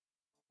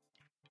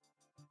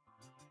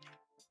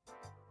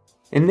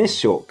In this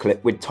short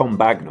clip with Tom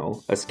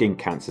Bagnall, a skin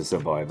cancer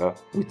survivor,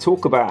 we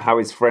talk about how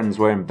his friends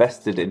were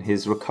invested in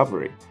his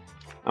recovery,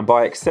 and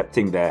by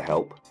accepting their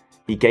help,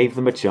 he gave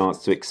them a chance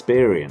to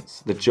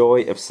experience the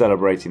joy of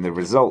celebrating the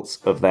results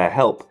of their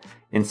help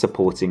in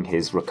supporting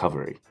his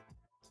recovery.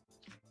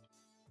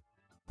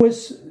 It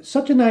was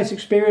such a nice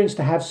experience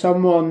to have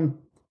someone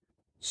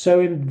so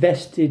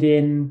invested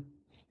in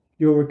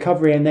your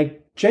recovery, and they're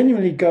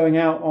genuinely going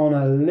out on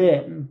a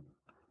limb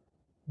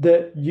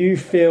that you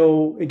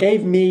feel it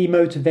gave me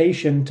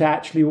motivation to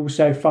actually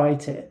also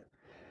fight it.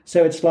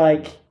 So it's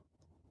like,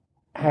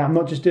 hey, I'm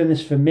not just doing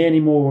this for me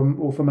anymore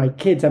or for my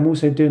kids. I'm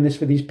also doing this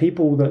for these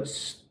people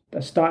that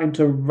are starting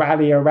to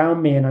rally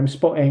around me, and I'm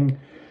spotting,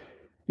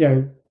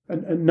 a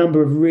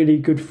number of really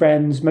good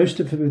friends, most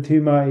of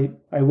whom I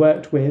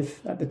worked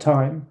with at the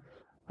time,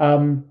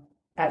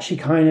 actually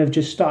kind of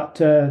just start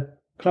to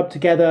club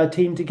together,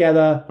 team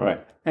together,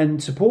 right,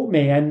 and support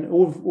me. And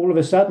all of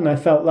a sudden I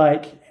felt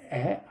like,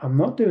 I'm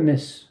not doing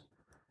this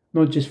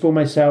not just for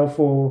myself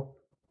or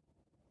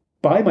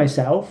by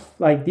myself.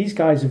 Like, these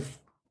guys have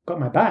got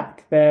my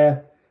back.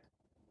 They're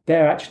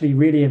actually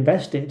really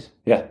invested.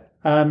 Yeah.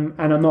 And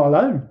I'm not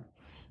alone.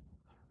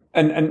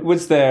 And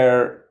was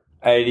there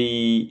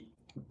a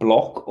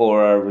block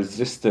or a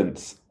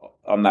resistance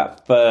on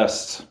that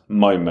first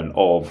moment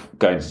of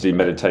going to do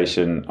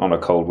meditation on a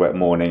cold, wet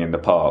morning in the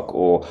park,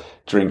 or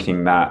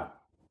drinking that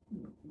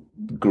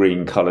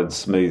green coloured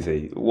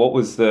smoothie?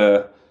 Was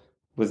there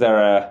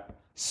a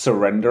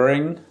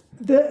surrendering?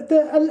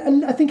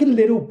 I think a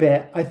little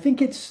bit. I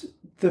think it's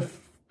the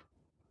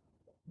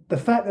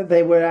fact that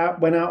they went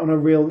out on a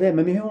real limb.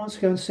 I mean, who wants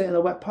to go and sit in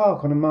a wet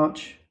park on a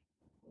March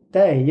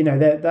day?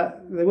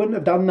 They wouldn't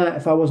have done that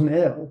if I wasn't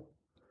ill.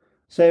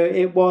 So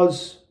it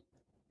was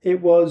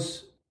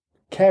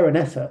care and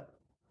effort,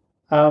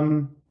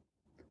 and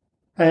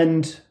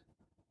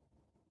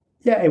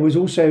yeah, it was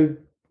also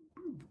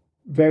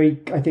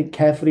very, I think,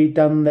 carefully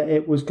done, that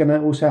it was going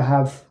to also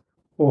have,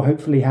 or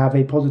hopefully have,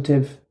 a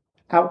positive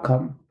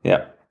outcome.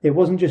 Yeah, it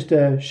wasn't just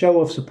a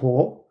show of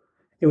support.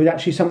 It was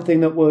actually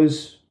something that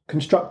was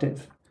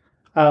constructive.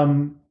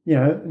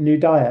 New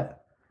diet,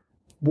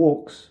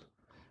 walks.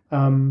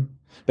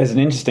 There's an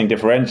interesting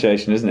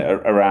differentiation, isn't it,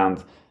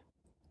 around.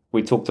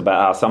 We talked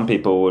about how some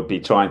people would be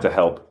trying to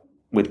help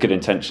with good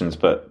intentions,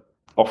 but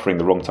offering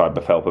the wrong type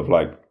of help of,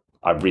 like,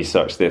 I've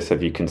researched this,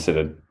 have you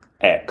considered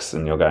X?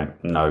 And you're going,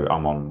 no,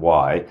 I'm on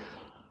Y.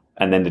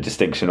 And then the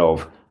distinction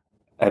of,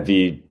 have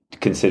you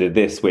considered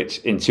this, which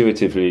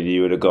intuitively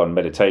you would have gone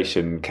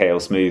meditation, kale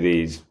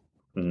smoothies,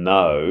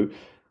 no.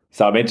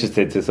 So I'm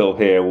interested to sort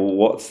of hear,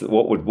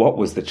 what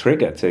was the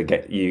trigger to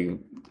get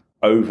you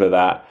over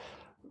that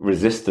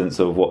resistance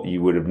of what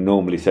you would have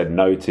normally said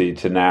no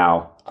to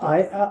now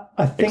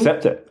I think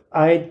accept it?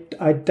 I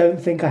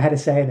don't think I had a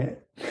say in it.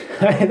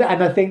 And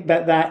I think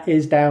that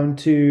is down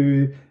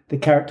to the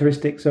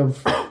characteristics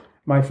of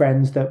my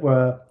friends that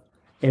were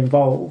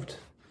involved.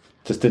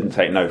 Just didn't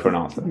take no for an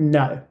answer.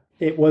 No,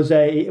 it was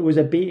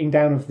a beating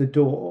down of the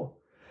door.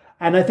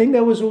 And I think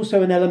there was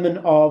also an element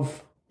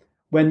of,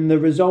 when the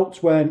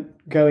results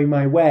weren't going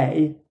my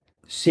way,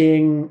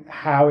 seeing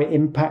how it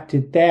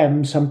impacted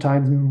them,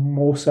 sometimes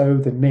more so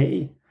than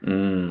me.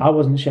 I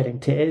wasn't shedding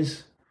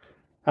tears.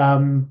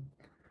 Some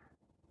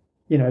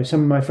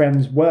of my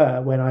friends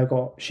were, when I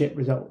got shit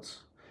results.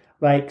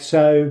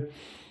 So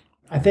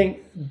I think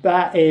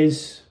that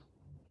is,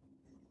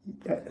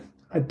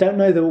 I don't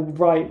know the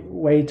right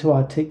way to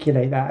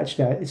articulate that,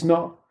 actually. It's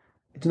not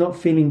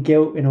feeling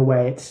guilt in a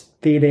way. It's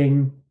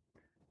feeling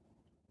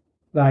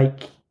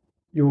like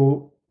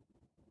you're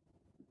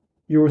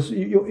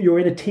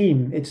in a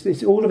team.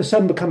 It's all of a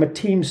sudden become a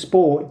team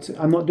sport.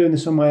 I'm not doing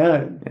this on my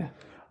own. Yeah.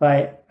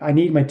 I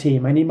need my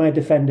team. I need my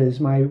defenders,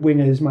 my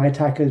wingers, my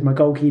attackers, my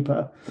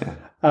goalkeeper. Yeah.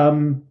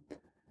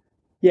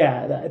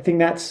 I think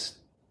that's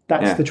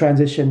the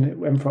transition it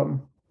went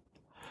from.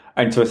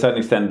 And to a certain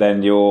extent,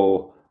 then,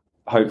 your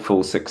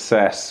hopeful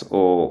success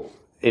or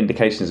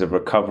indications of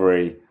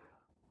recovery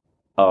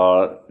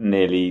are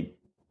nearly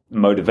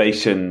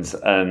motivations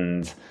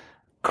and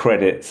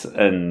credits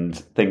and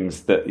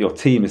things that your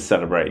team is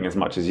celebrating as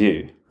much as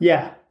you.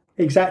 Yeah,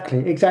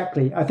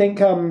 exactly. I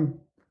think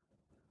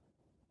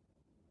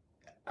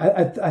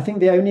I think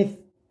the only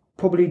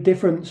probably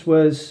difference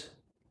was,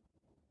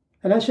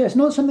 and actually it's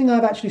not something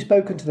I've actually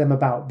spoken to them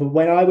about, but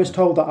when I was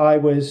told that I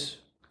was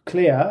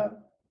clear,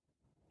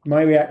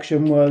 my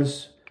reaction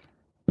was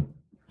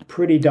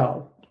pretty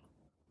dull,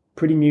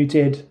 pretty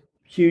muted,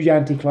 huge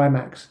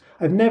anticlimax.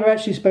 I've never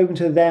actually spoken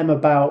to them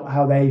about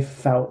how they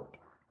felt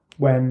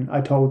when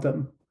I told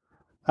them.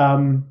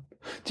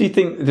 Do you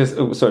think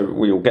so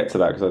we'll get to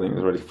that, because I think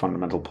it's a really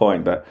fundamental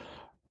point,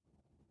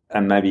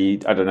 and maybe,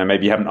 I don't know,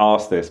 maybe you haven't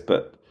asked this,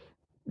 but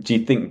do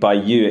you think by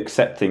you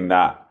accepting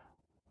that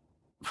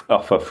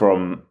offer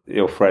from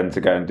your friend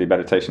to go and do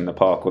meditation in the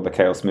park or the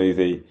kale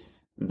smoothie,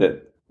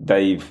 that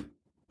they've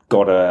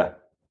got a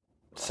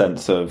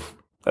sense of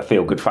a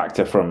feel-good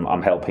factor from,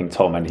 I'm helping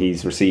Tom and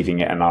he's receiving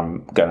it, and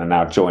I'm going to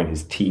now join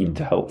his team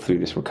to help through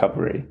this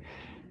recovery?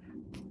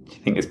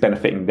 you think it's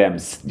benefiting them,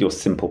 your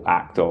simple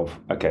act of,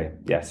 okay,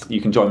 yes,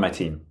 you can join my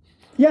team?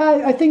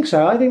 Yeah, I think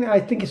so. I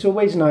think it's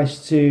always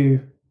nice to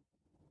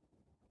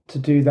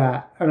do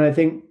that. And I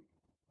think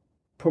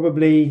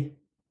probably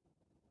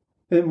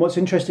what's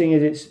interesting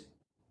is it's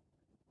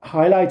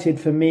highlighted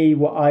for me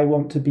what I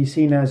want to be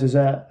seen as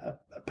a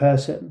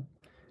person.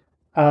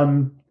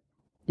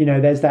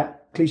 There's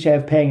that cliche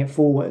of paying it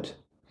forward.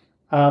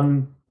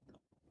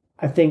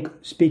 I think,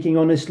 speaking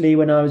honestly,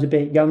 when I was a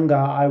bit younger,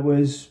 I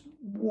was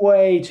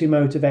way too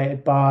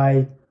motivated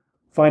by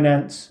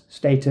finance,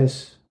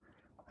 status.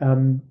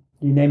 You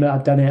name it,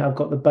 I've done it. I've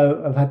got the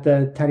boat, I've had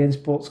the Italian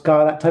sports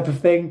car, that type of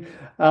thing.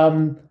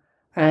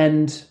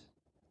 And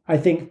I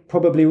think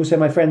probably also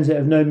my friends that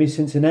have known me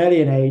since an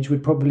early age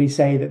would probably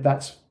say that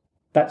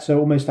that's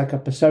almost like a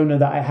persona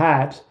that I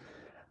had.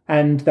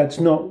 And that's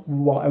not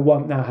what I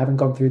want now, having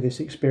gone through this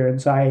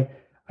experience. I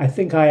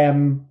think I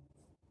am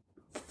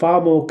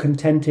far more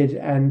contented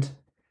and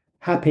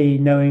happy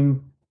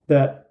knowing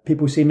that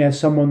people see me as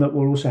someone that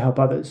will also help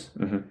others.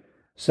 Mm-hmm.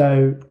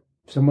 So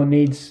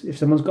if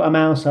someone's got a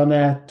mouse, I'm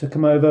there to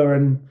come over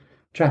and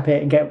trap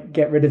it and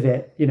get rid of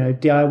it.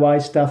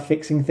 DIY stuff,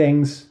 fixing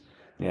things.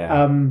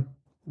 Yeah.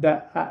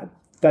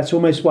 That's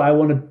almost what I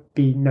want to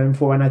be known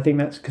for, and I think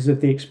that's because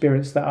of the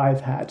experience that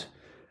I've had,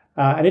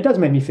 and it does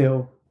make me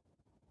feel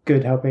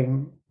good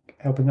helping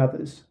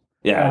others.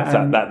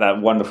 Yeah,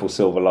 that wonderful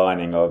silver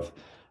lining of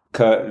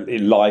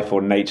life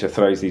or nature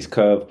throws these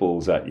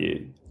curveballs at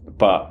you,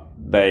 but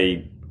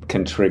they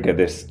can trigger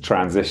this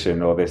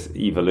transition or this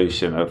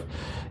evolution of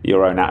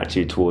your own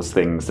attitude towards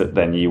things that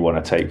then you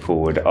want to take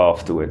forward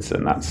afterwards.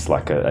 And that's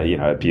like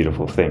a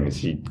beautiful thing,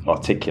 is you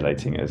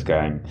articulating it as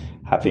going,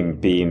 having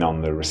been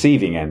on the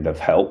receiving end of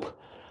help,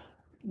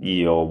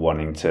 you're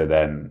wanting to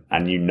then,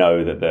 and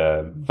that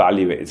the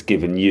value it has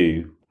given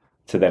you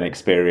to then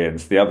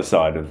experience the other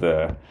side of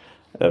the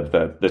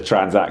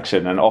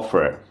transaction and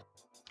offer it.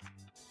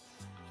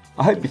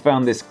 I hope you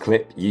found this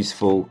clip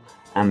useful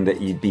and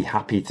that you'd be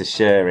happy to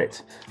share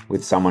it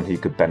with someone who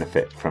could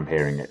benefit from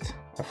hearing it,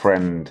 a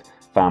friend,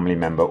 family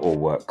member or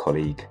work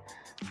colleague.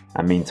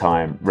 And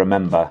meantime,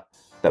 remember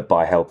that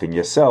by helping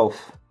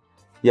yourself,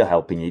 you're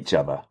helping each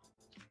other.